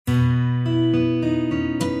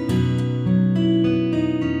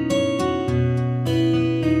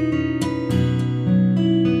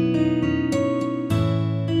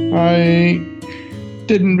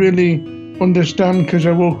didn't really understand because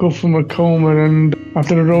I woke up from a coma and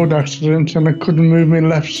after a road accident and I couldn't move my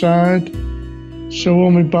left side. So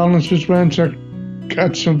all my balances went. I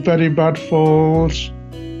had some very bad falls.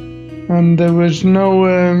 And there was no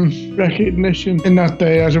recognition in that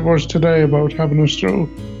day as it was today about having a stroke.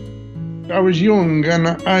 I was young and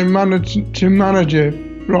I managed to manage it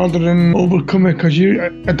rather than overcome it, because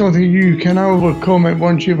I don't think you can overcome it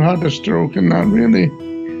once you've had a stroke, and that really,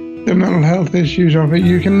 the mental health issues of it,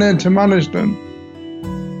 you can learn to manage them.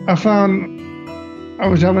 I found I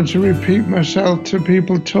was having to repeat myself to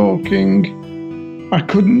people talking. I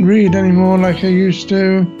couldn't read anymore like I used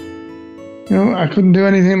to. I couldn't do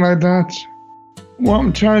anything like that. What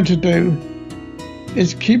I'm trying to do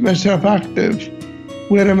is keep myself active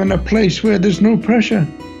where I'm in a place where there's no pressure.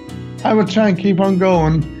 I would try and keep on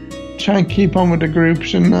going, try and keep on with the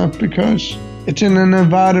groups and that, because it's in an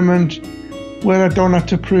environment where I don't have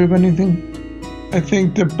to prove anything. I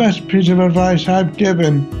think the best piece of advice I've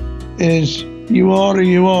given is you are who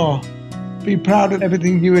you are. Be proud of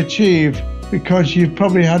everything you achieve, because you've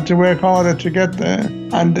probably had to work harder to get there,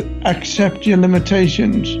 and accept your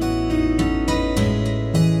limitations.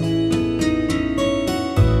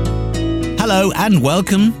 Hello and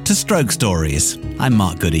welcome to Stroke Stories. I'm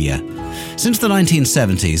Mark Goodyear. Since the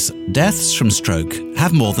 1970s, deaths from stroke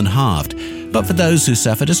have more than halved. But for those who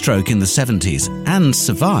suffered a stroke in the 70s and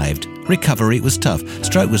survived, recovery was tough.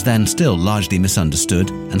 Stroke was then still largely misunderstood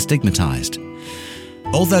and stigmatised.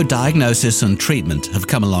 Although diagnosis and treatment have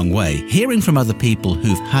come a long way, hearing from other people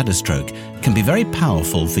who've had a stroke can be very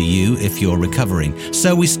powerful for you if you're recovering.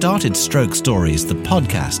 So we started Stroke Stories, the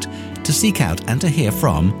podcast, to seek out and to hear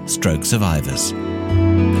from stroke survivors.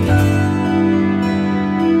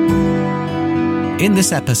 In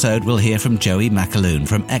this episode, we'll hear from Joey McAloon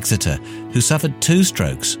from Exeter, who suffered 2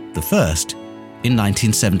 strokes, the first in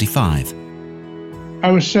 1975.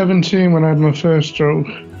 I was 17 when I had my first stroke.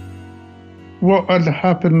 What had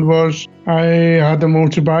happened was I had a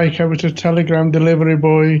motorbike. I was a telegram delivery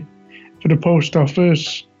boy for the post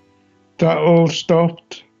office. That all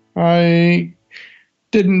stopped. I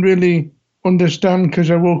didn't really understand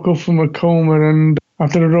because I woke up from a coma and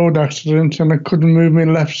after a road accident and I couldn't move my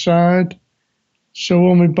left side. So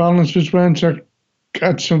all my balances went. I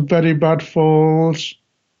had some very bad falls.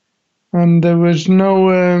 And there was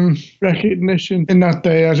no recognition in that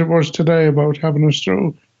day as it was today about having a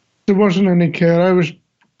stroke. There wasn't any care.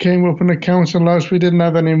 Came up in a council house. We didn't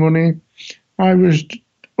have any money. I was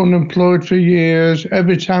unemployed for years.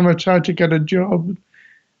 Every time I tried to get a job,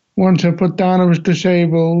 once I put down I was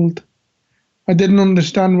disabled. I didn't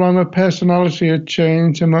understand why my personality had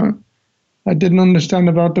changed, and I didn't understand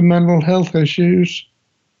about the mental health issues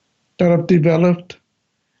that I've developed.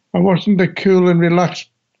 I wasn't the cool and relaxed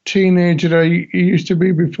teenager I used to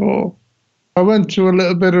be before. I went to a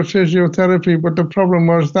little bit of physiotherapy, but the problem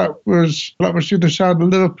was that was the other side of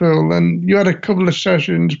Liverpool, and you had a couple of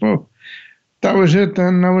sessions, but that was it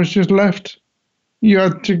then. I was just left. You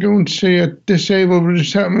had to go and see a disabled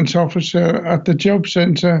resettlement officer at the job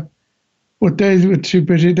centre, but they were too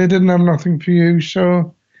busy. They didn't have nothing for you.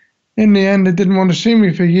 So in the end, they didn't want to see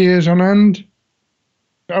me for years on end.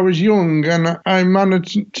 I was young and I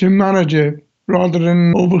managed to manage it rather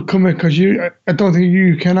than overcome it, because I don't think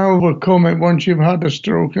you can overcome it once you've had a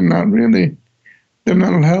stroke, and that really, the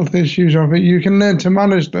mental health issues of it, you can learn to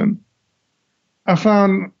manage them. I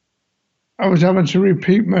found I was having to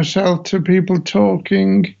repeat myself to people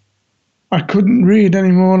talking. I couldn't read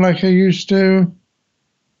anymore like I used to.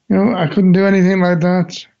 I couldn't do anything like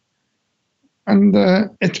that. And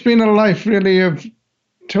it's been a life really of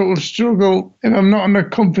total struggle. If I'm not in a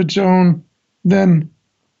comfort zone, then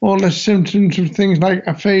all the symptoms of things like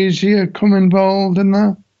aphasia come involved in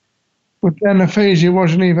that. But then aphasia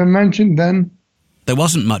wasn't even mentioned then. There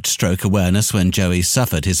wasn't much stroke awareness when Joey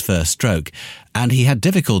suffered his first stroke, and he had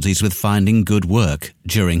difficulties with finding good work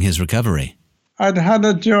during his recovery. I'd had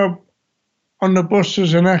a job on the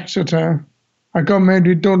buses in Exeter. I got made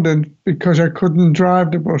redundant because I couldn't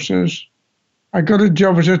drive the buses. I got a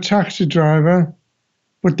job as a taxi driver,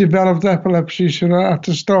 but developed epilepsy, so I had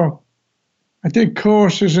to stop. I did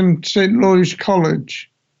courses in St. Louis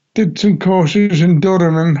College, did some courses in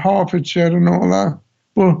Durham and Hertfordshire and all that.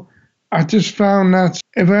 But I just found that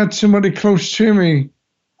if I had somebody close to me,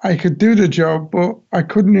 I could do the job, but I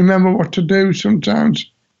couldn't remember what to do sometimes.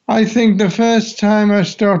 I think the first time I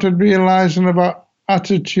started realising about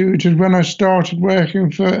attitudes is when I started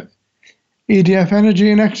working for EDF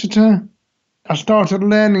Energy in Exeter. I started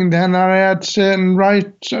learning then that I had certain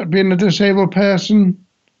rights, being a disabled person.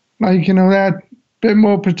 Like, they had a bit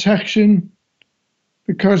more protection.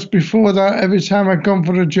 because before that, every time I'd gone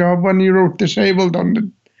for a job, when you wrote disabled on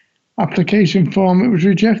the application form, it was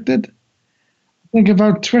rejected. I think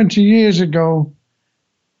about 20 years ago,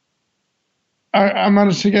 I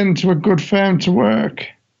managed to get into a good firm to work,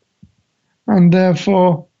 and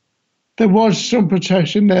therefore there was some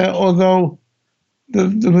protection there, although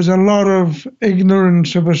there was a lot of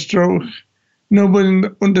ignorance of a stroke. Nobody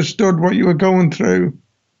understood what you were going through.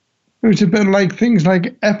 It was a bit like things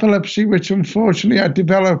like epilepsy, which unfortunately I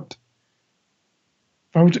developed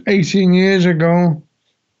about 18 years ago.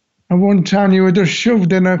 At one time you were just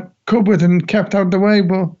shoved in a cupboard and kept out the way,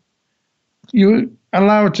 but you were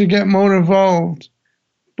allowed to get more involved.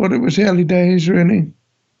 But it was early days, really.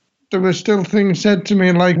 There were still things said to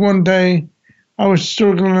me, like one day I was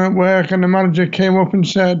struggling at work and the manager came up and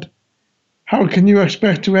said, "How can you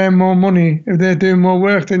expect to earn more money if they're doing more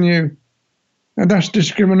work than you?" And that's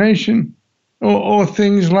discrimination. Or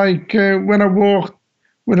things like when I walk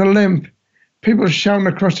with a limp, people shouting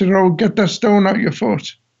across the road, "Get that stone out your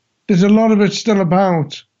foot." There's a lot of it still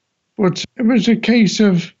about, but it was a case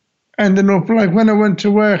of ending up like when I went to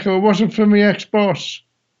work, if it wasn't for my ex-boss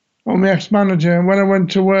or my ex-manager, when I went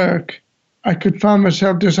to work, I could find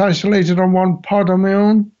myself just isolated on one pod on my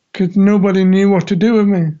own because nobody knew what to do with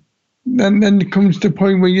me. Then it comes to the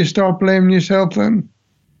point where you start blaming yourself then.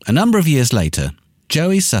 A number of years later,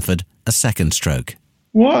 Joey suffered a second stroke.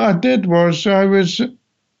 What I did was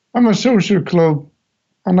I'm a social club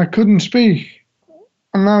and I couldn't speak.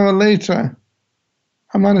 An hour later,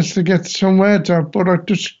 I managed to get some words out, but it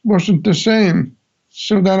just wasn't the same.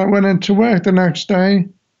 So then I went into work the next day.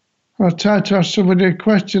 I tried to ask somebody a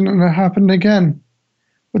question and it happened again.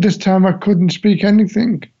 But this time I couldn't speak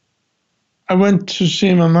anything. I went to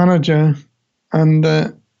see my manager and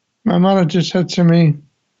my manager said to me,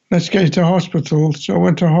 "Let's get you to hospital." So I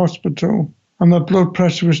went to hospital and my blood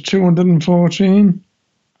pressure was 214.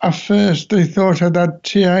 At first they thought I'd had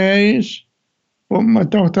TIAs, but my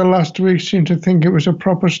doctor last week seemed to think it was a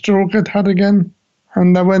proper stroke I'd had again.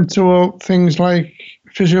 And I went to all things like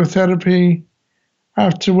physiotherapy. I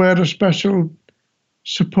have to wear a special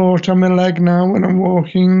support on my leg now when I'm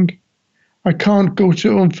walking. I can't go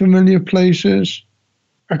to unfamiliar places.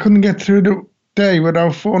 I couldn't get through the day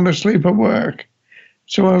without falling asleep at work.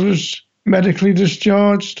 So I was medically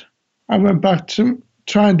discharged. I went back to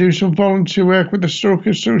try and do some volunteer work with the Stroke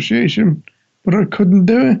Association, but I couldn't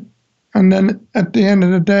do it. And then at the end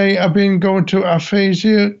of the day, I've been going to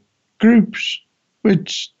aphasia groups,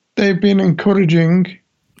 which they've been encouraging.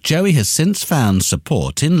 Joey has since found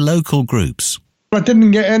support in local groups. I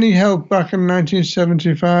didn't get any help back in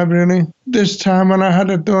 1975, really. This time when I had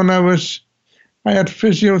it done, I had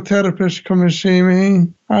physiotherapists come and see me.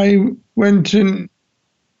 I went to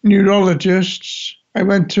neurologists. I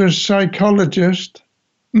went to a psychologist.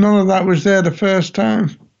 None of that was there the first time.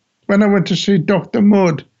 When I went to see Dr.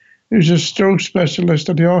 Mudd, who's a stroke specialist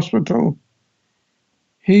at the hospital,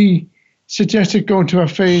 he suggested going to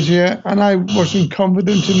aphasia, and I wasn't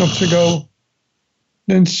confident enough to go.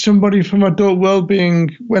 Then somebody from Adult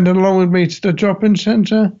Wellbeing went along with me to the drop-in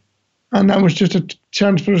centre, and that was just a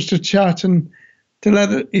chance for us to chat and to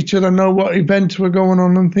let each other know what events were going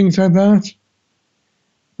on and things like that.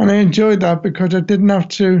 And I enjoyed that because I didn't have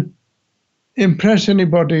to impress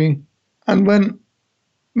anybody. And when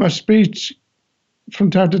my speech from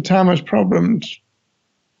time to time has problems,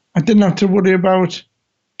 I didn't have to worry about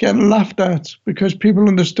getting laughed at because people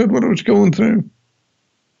understood what I was going through.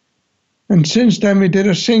 And since then we did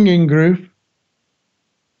a singing group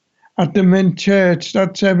at the Mint Church.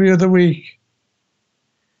 That's every other week.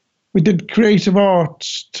 We did creative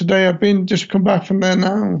arts. Today I've just come back from there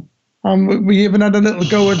now. We even had a little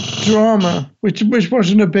go at drama, which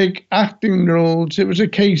wasn't a big acting roles. It was a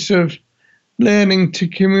case of learning to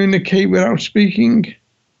communicate without speaking.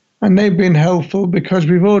 And they've been helpful because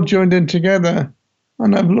we've all joined in together.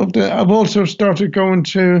 And I've loved it. I've also started going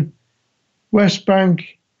to West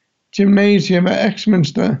Bank Gymnasium at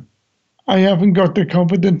Exminster. I haven't got the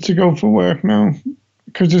confidence to go for work now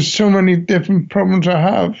because there's so many different problems I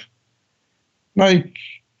have, like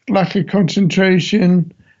lack of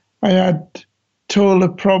concentration. I had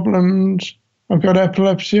toilet problems. I've got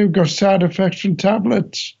epilepsy. I've got side effects from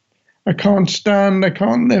tablets. I can't stand. I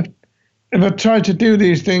can't lift. If I try to do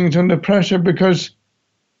these things under pressure, because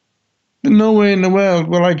there's no way in the world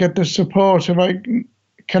will I get the support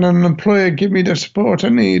can an employer give me the support I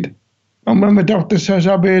need. And when my doctor says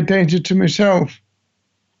I'll be a danger to myself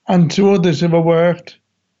and to others if I worked,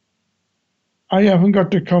 I haven't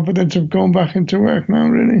got the confidence of going back into work now,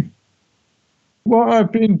 really. What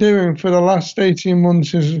I've been doing for the last 18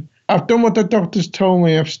 months is I've done what the doctors told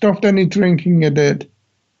me. I've stopped any drinking I did.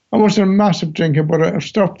 I wasn't a massive drinker, but I've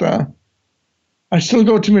stopped that. I still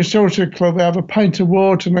go to my social club. I have a pint of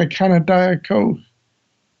water and a can of Diet Coke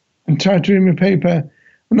and try to read my paper.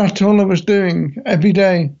 And that's all I was doing every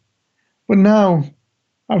day. But now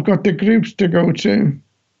I've got the groups to go to.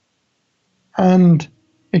 And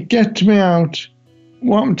it gets me out.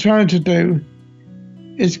 What I'm trying to do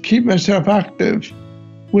is keep myself active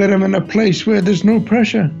where I'm in a place where there's no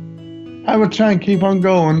pressure. I would try and keep on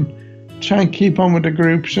going, try and keep on with the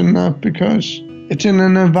groups and that, because it's in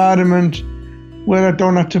an environment where I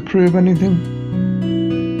don't have to prove anything.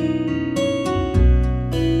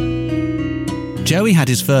 Joey had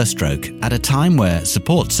his first stroke at a time where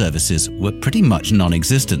support services were pretty much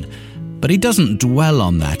non-existent, but he doesn't dwell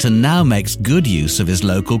on that and now makes good use of his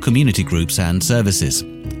local community groups and services.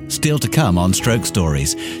 Still to come on Stroke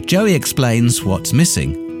Stories, Joey explains what's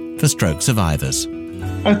missing for stroke survivors.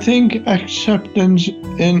 I think acceptance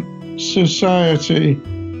in society,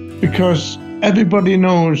 because everybody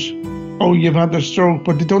knows, oh, you've had a stroke,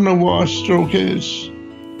 but they don't know what a stroke is.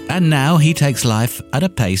 And now he takes life at a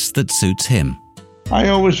pace that suits him. I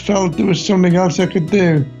always felt there was something else I could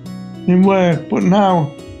do in work, but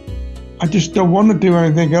now I just don't want to do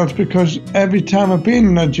anything else, because every time I've been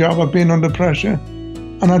in a job, I've been under pressure.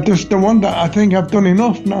 And I just don't want that. I think I've done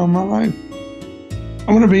enough now in my life.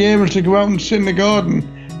 I want to be able to go out and sit in the garden,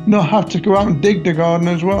 not have to go out and dig the garden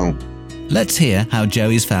as well. Let's hear how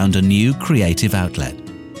Joey's found a new creative outlet.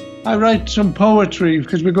 I write some poetry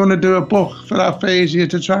because we're going to do a book for aphasia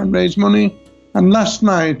to try and raise money. And last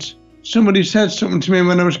night, somebody said something to me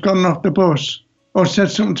when I was getting off the bus, or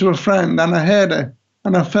said something to a friend, and I heard it.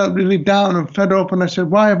 And I felt really down and fed up, and I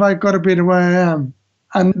said, why have I got to be the way I am?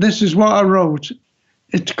 And this is what I wrote.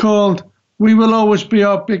 It's called, We Will Always Be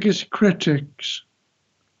Our Biggest Critics.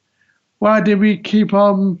 Why do we keep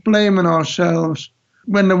on blaming ourselves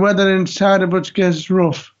when the weather inside of us gets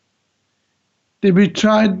rough? Did we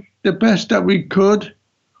try the best that we could?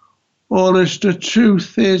 Or is the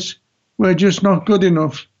truth is we're just not good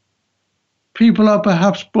enough? People are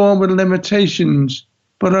perhaps born with limitations,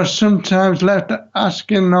 but are sometimes left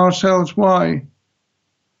asking ourselves why.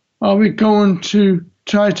 Are we going to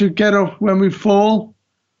try to get up when we fall?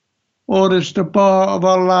 Or is the bar of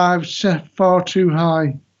our lives set far too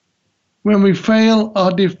high? When we fail,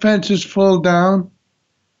 our defences fall down,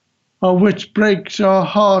 or which breaks our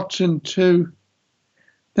hearts in two.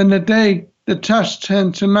 Then the tasks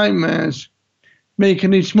turn to nightmares,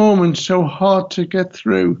 making each moment so hard to get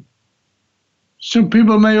through. Some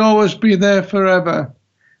people may always be there forever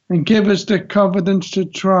and give us the confidence to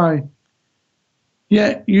try.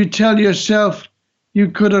 Yet you tell yourself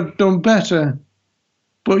you could have done better,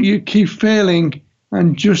 but you keep failing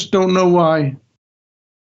and just don't know why.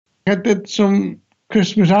 I did some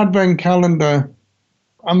Christmas advent calendar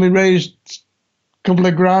and we raised a couple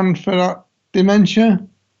of grand for that dementia.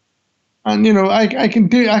 And, you know, I can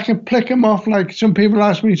pick them off, like some people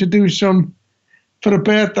ask me to do some for a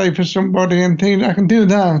birthday for somebody and things. I can do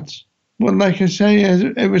that. But like I say,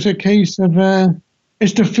 it was a case of,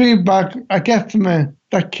 it's the feedback I get from it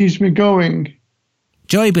that keeps me going.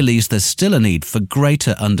 Joey believes there's still a need for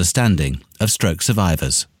greater understanding of stroke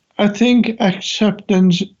survivors. I think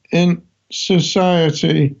acceptance in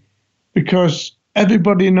society, because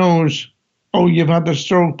everybody knows, oh, you've had a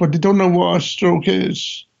stroke, but they don't know what a stroke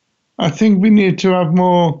is. I think we need to have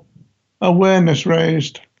more awareness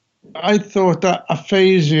raised. I thought that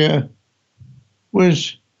aphasia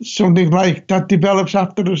was something like that develops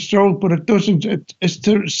after a stroke, but it doesn't. It's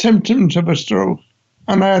the symptoms of a stroke.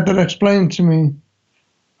 And I had that explained to me.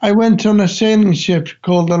 I went on a sailing ship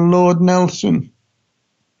called the Lord Nelson.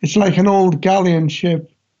 It's like an old galleon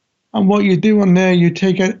ship. And what you do on there, you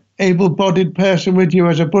take an able-bodied person with you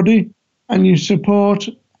as a buddy and you support.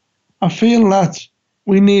 I feel that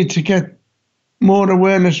we need to get more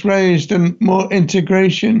awareness raised and more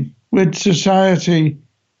integration with society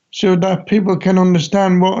so that people can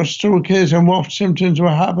understand what a stroke is and what symptoms we're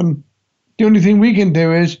having. The only thing we can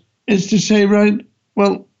do is to say, right,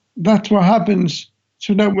 well, that's what happens,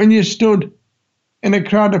 so that when you're stood in a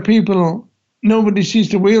crowd of people, nobody sees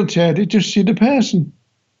the wheelchair, they just see the person.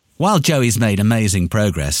 While Joey's made amazing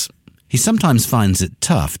progress, he sometimes finds it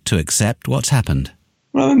tough to accept what's happened.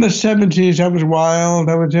 Well, in the 70s, I was wild,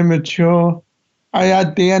 I was immature. I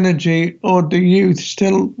had the energy or the youth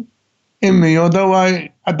still in me, although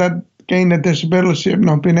I had gained a disability of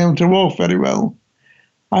not being able to walk very well.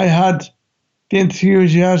 I had the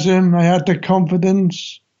enthusiasm, I had the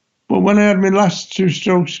confidence. But when I had my last 2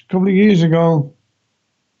 strokes a couple of years ago,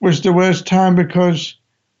 was the worst time, because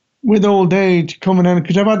with old age coming in,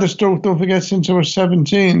 because I've had the stroke, don't forget, since I was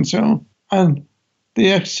 17, and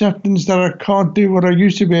the acceptance that I can't do what I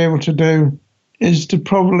used to be able to do is to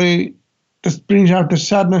probably just brings out the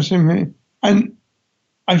sadness in me. And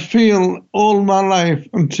I feel all my life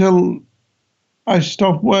until I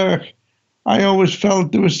stopped work, I always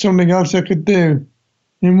felt there was something else I could do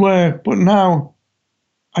in work. But now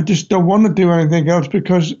I just don't want to do anything else,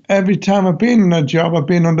 because every time I've been in a job, I've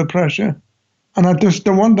been under pressure. And I just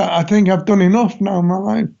don't want that. I think I've done enough now in my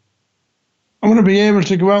life. I want to be able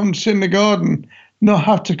to go out and sit in the garden, not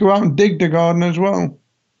have to go out and dig the garden as well.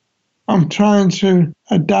 I'm trying to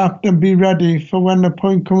adapt and be ready for when the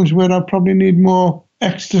point comes where I probably need more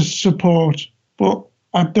extra support. But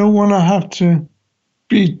I don't want to have to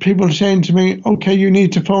be people saying to me, okay, you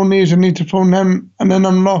need to phone these, I need to phone them, and then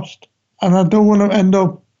I'm lost. And I don't want to end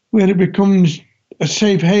up where it becomes a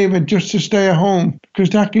safe haven just to stay at home, because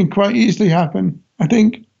that can quite easily happen. I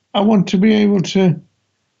think I want to be able to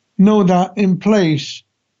know that in place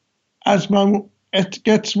as it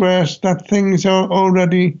gets worse, that things are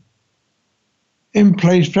already in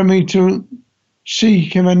place for me to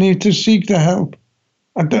seek, if I need to seek the help.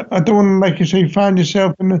 I don't want to, like you say, find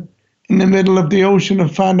yourself in the middle of the ocean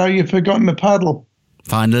and find out you've forgotten the paddle.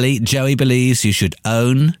 Finally, Joey believes you should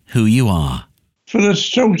own who you are. For a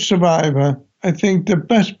stroke survivor, I think the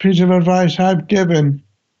best piece of advice I've given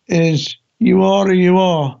is you are who you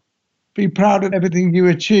are. Be proud of everything you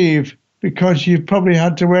achieve, because you've probably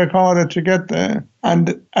had to work harder to get there,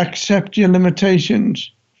 and accept your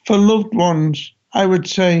limitations. For loved ones, I would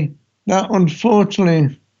say that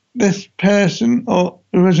unfortunately this person or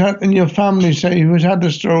who has had in your family, say, who has had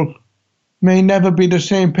a stroke, may never be the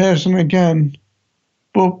same person again.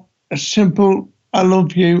 But a simple I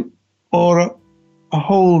love you or a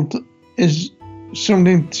hold is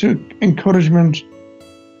something to encouragement.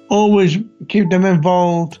 Always keep them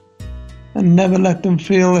involved and never let them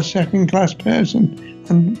feel a second-class person,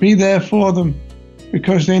 and be there for them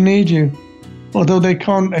because they need you, although they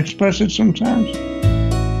can't express it sometimes.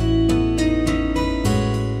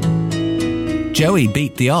 Joey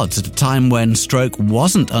beat the odds at a time when stroke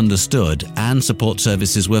wasn't understood and support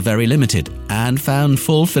services were very limited, and found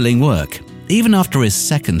fulfilling work. Even after his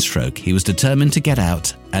second stroke, he was determined to get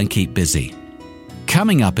out and keep busy.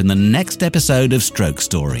 Coming up in the next episode of Stroke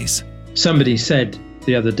Stories. Somebody said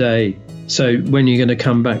the other day, so when are you going to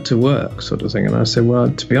come back to work, sort of thing? And I said, well,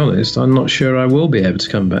 to be honest, I'm not sure I will be able to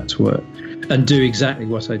come back to work and do exactly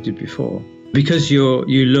what I did before. Because you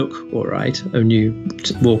look all right and you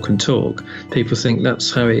walk and talk, people think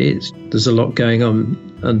that's how it is. There's a lot going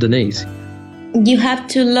on underneath. You have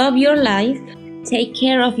to love your life, take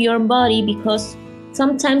care of your body, because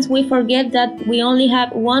sometimes we forget that we only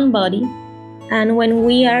have one body. And when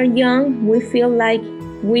we are young, we feel like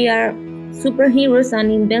we are superheroes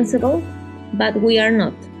and invincible, but we are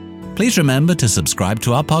not. Please remember to subscribe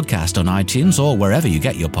to our podcast on iTunes or wherever you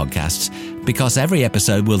get your podcasts, because every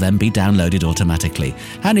episode will then be downloaded automatically.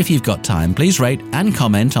 And if you've got time, please rate and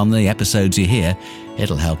comment on the episodes you hear.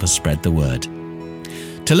 It'll help us spread the word.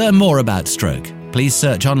 To learn more about stroke, please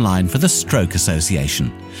search online for the Stroke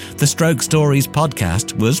Association. The Stroke Stories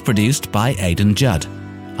podcast was produced by Aidan Judd.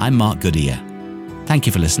 I'm Mark Goodyear. Thank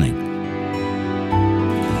you for listening.